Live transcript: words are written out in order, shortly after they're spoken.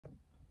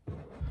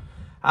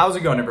How's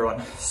it going,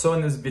 everyone? So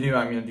in this video,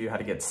 I'm going to do how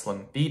to get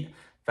slim feet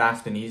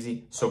fast and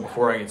easy. So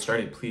before I get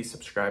started, please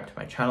subscribe to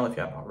my channel if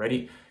you haven't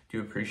already.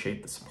 Do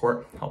appreciate the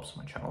support, helps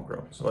my channel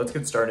grow. So let's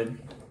get started.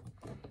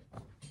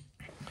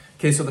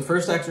 Okay, so the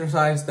first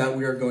exercise that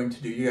we are going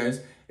to do, you guys,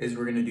 is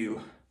we're going to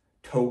do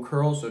toe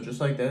curls. So just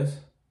like this.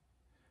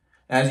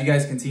 As you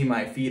guys can see,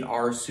 my feet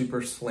are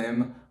super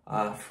slim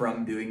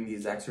from doing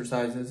these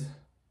exercises.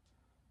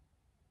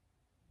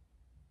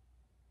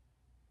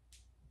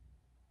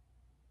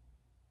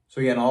 So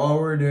again, all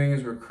we're doing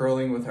is we're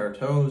curling with our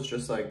toes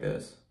just like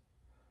this.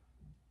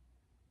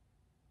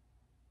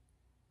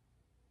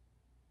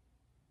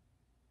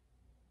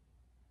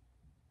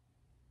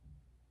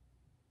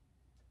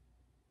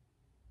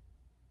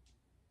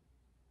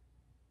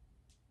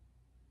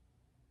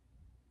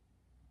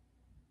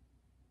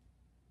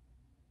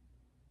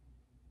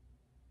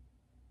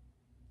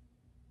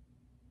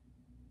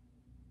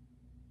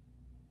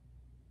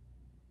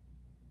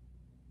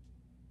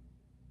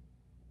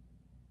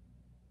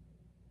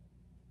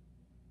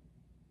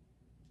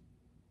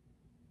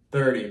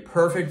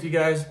 Perfect, you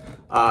guys.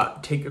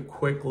 Take a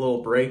quick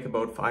little break,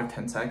 about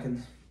 5-10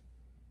 seconds.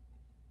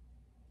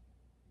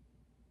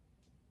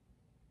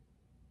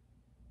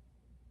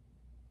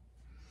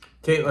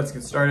 Okay, let's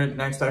get started.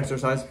 Next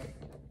exercise.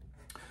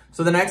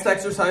 So the next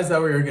exercise that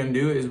we're gonna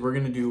do is we're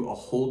gonna do a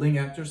holding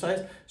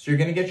exercise. So you're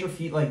gonna get your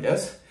feet like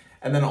this,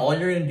 and then all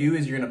you're gonna do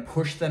is you're gonna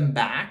push them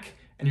back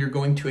and you're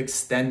going to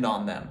extend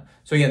on them.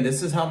 So again,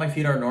 this is how my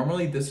feet are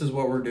normally. This is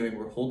what we're doing.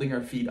 We're holding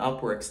our feet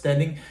up, we're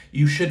extending.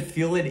 You should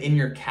feel it in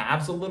your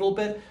calves a little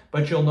bit,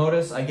 but you'll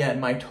notice, again,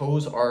 my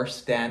toes are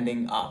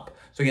standing up.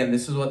 So again,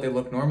 this is what they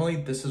look normally.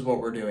 This is what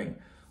we're doing.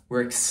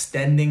 We're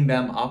extending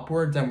them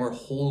upwards and we're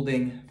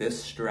holding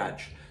this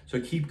stretch. So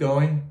keep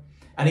going.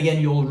 And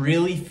again, you'll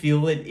really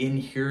feel it in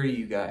here,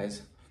 you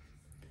guys.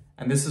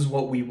 And this is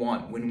what we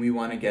want when we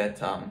want to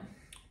get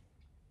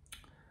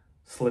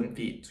slim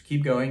feet. So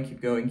keep going,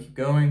 keep going, keep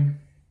going.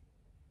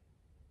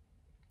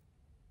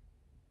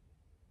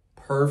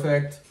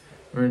 Perfect.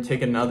 We're going to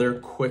take another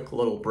quick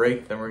little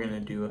break, then we're going to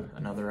do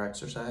another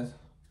exercise.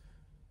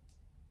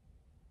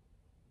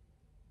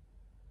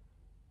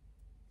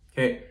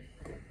 Okay.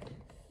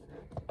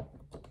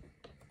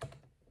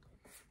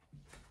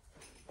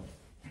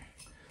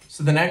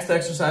 So the next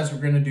exercise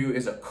we're going to do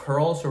is a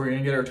curl. So we're going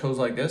to get our toes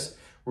like this.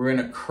 We're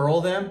going to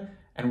curl them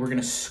and we're going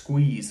to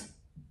squeeze.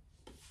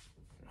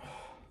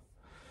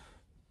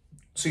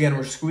 So again,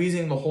 we're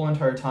squeezing the whole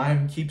entire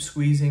time. Keep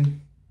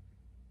squeezing.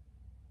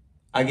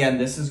 Again,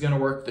 this is going to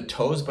work the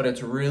toes, but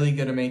it's really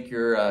going to make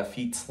your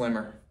feet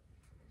slimmer.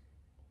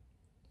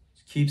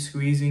 Keep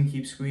squeezing,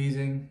 keep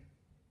squeezing.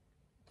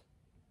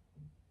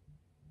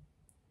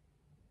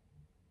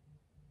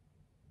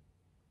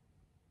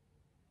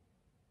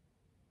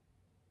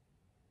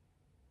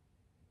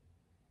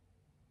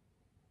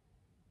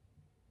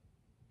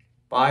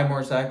 Five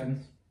more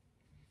seconds.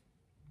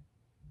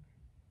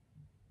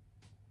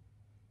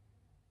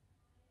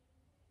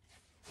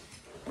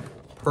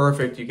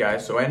 Perfect, you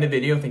guys. So end the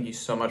video. Thank you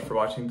so much for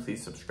watching.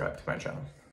 Please subscribe to my channel.